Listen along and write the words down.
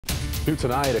New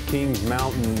tonight, a Kings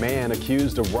Mountain man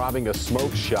accused of robbing a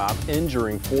smoke shop,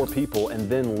 injuring 4 people, and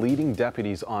then leading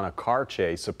deputies on a car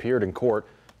chase appeared in court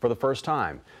for the first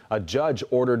time. A judge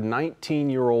ordered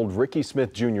 19-year-old Ricky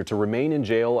Smith Jr. to remain in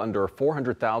jail under a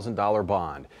 $400,000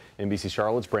 bond. NBC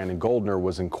Charlotte's Brandon Goldner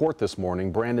was in court this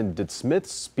morning. Brandon, did Smith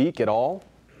speak at all?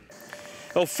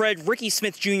 Well, Fred, Ricky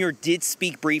Smith Jr. did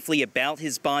speak briefly about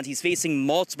his bond. He's facing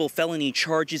multiple felony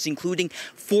charges, including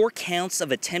 4 counts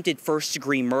of attempted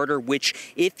first-degree murder,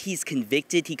 which, if he's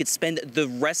convicted, he could spend the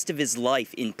rest of his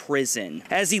life in prison.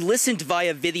 As he listened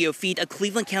via video feed, a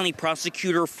Cleveland County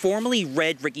prosecutor formally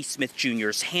read Ricky Smith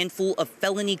Jr.'s handful of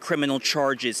felony criminal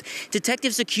charges.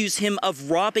 Detectives accuse him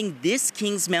of robbing this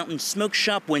Kings Mountain smoke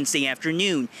shop Wednesday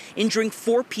afternoon, injuring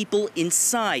 4 people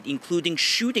inside, including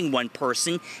shooting 1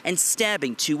 person and stabbing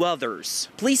 2 others.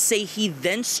 Police say he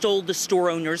then stole the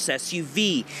store owner's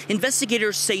SUV.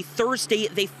 Investigators say Thursday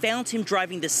they found him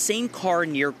driving the same car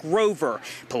near Grover.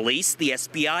 Police, the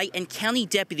FBI, and county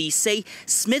deputies say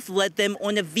Smith led them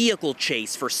on a vehicle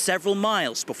chase for several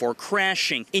miles before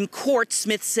crashing. In court,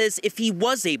 Smith says if he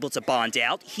was able to bond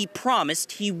out, he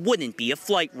promised he wouldn't be a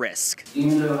flight risk.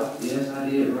 Even though, yes, I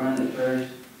did run at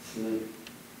first,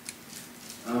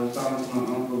 but I was talking to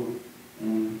my uncle,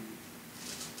 and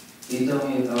he told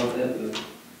me if I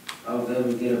was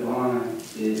able to get a bond,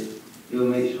 that he'll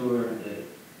make sure that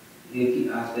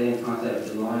I stay in contact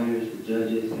with the lawyers, the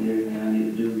judges, and everything I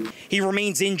need to do. He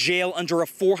remains in jail under a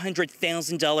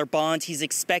 $400,000 bond. He's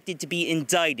expected to be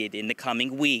indicted in the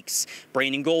coming weeks.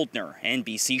 Brandon Goldner,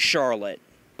 NBC Charlotte.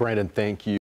 Brandon, thank you.